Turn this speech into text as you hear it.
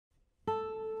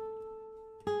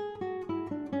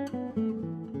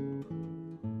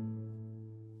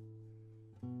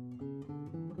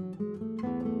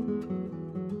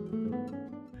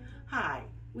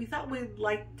thought we'd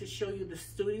like to show you the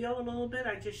studio a little bit.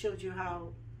 I just showed you how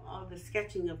the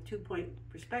sketching of two-point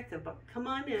perspective, but come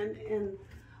on in and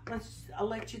I'll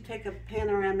let you take a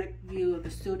panoramic view of the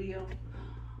studio.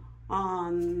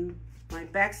 On my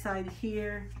backside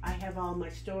here, I have all my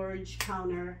storage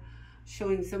counter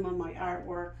showing some of my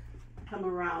artwork. Come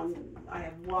around, I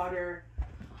have water.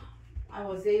 I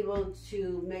was able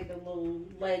to make a little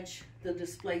ledge to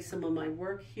display some of my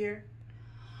work here.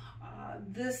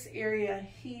 This area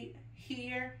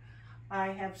here, I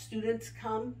have students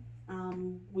come.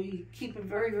 We keep it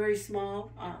very, very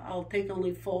small. I'll take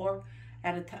only 4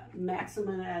 at a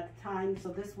maximum at a time. So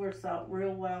this works out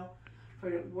real well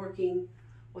for working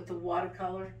with the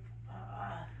watercolor,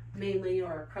 mainly,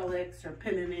 or acrylics or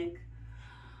pen and ink.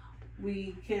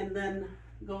 We can then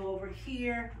go over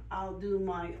here. I'll do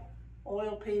my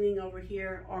oil painting over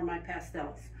here or my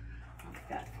pastels. I've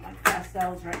got my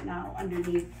pastels right now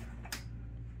underneath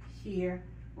here,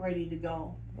 ready to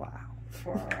go. Wow.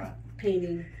 For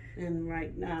painting. And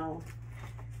right now,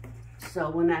 so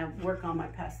when I work on my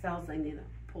pastels, I need to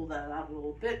pull that out a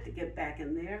little bit to get back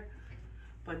in there.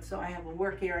 But so I have a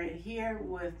work area here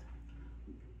with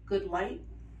good light,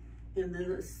 and then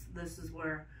this is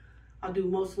where I'll do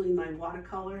mostly my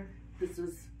watercolor. This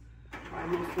is where I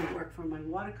mostly work for my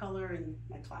watercolor and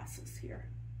my classes here.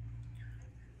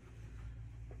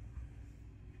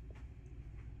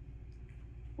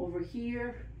 Over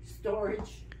here,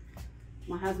 storage.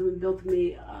 My husband built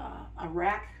me a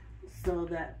rack so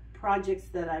that projects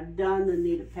that I've done and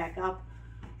need to pack up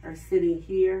are sitting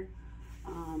here.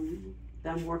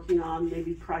 That I'm working on,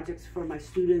 maybe projects for my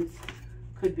students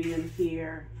could be in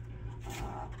here.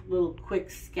 Little quick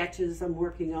sketches I'm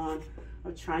working on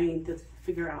of trying to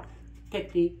figure out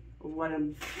technique of what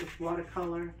I'm with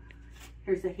watercolor.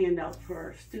 Here's a handout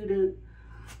for student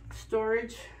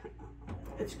storage.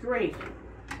 It's great.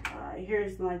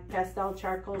 Here's my pastel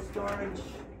charcoal storage,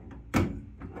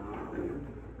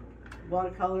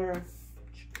 watercolor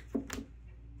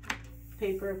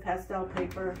paper, pastel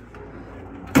paper,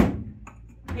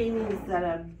 paintings that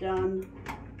I've done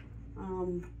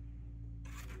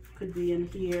could be in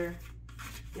here,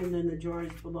 and then the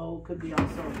drawers below could be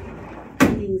also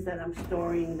paintings that I'm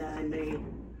storing that I made.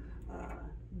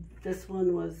 This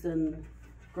one was in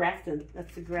Grafton.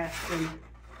 That's the Grafton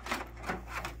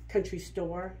country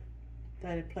store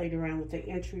that I played around with the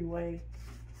entryway,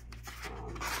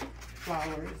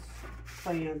 flowers,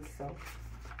 plants, so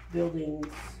buildings,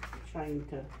 trying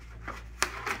to,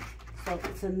 so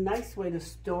it's a nice way to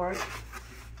store it.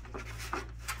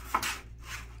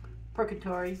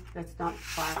 Purgatory, that's not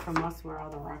far from us where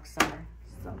all the rocks are,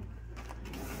 so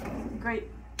great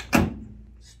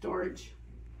storage.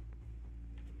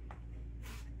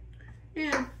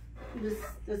 And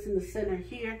this in the center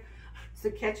here, it's a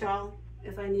catch-all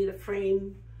if I need a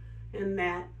frame and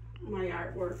mat my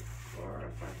artwork, or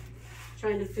if I'm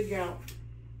trying to figure out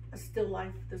a still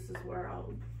life, this is where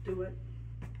I'll do it.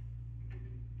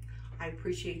 I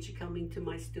appreciate you coming to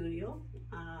my studio.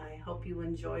 I hope you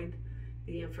enjoyed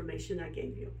the information I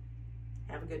gave you.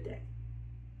 Have a good day.